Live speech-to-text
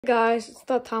Guys, it's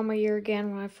that time of year again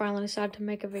when I finally decided to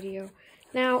make a video.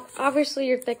 Now, obviously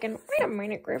you're thinking, wait a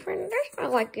minute, Griffin, that's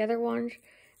not like the other ones.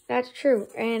 That's true.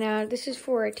 And this is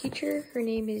for a teacher. Her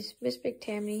name is Miss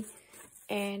McTamney.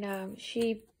 And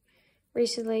she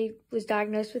recently was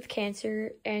diagnosed with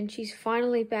cancer, and she's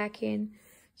finally back in.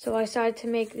 So I decided to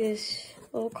make this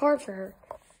little card for her.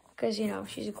 Because, you know,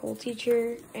 she's a cool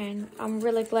teacher, and I'm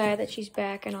really glad that she's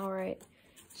back and alright.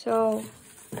 So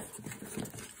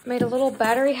made a little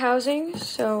battery housing,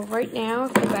 so right now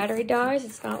if the battery dies,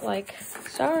 it's not like,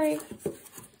 sorry.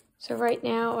 So right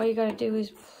now all you gotta do is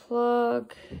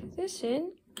plug this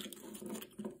in,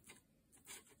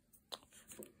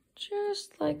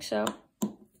 just like so,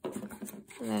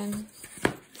 and then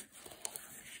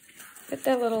put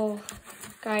that little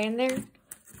guy in there,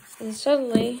 and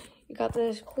suddenly you got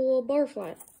this cool bar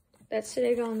flat that's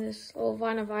sitting on this little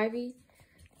vine of ivy.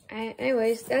 And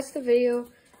anyways, that's the video.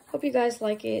 Hope you guys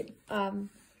like it. I'm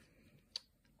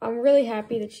really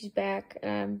happy that she's back.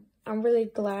 I'm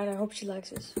really glad. I hope she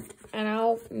likes this. And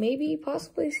I'll maybe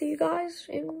possibly see you guys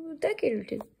in a decade or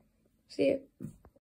two. See ya.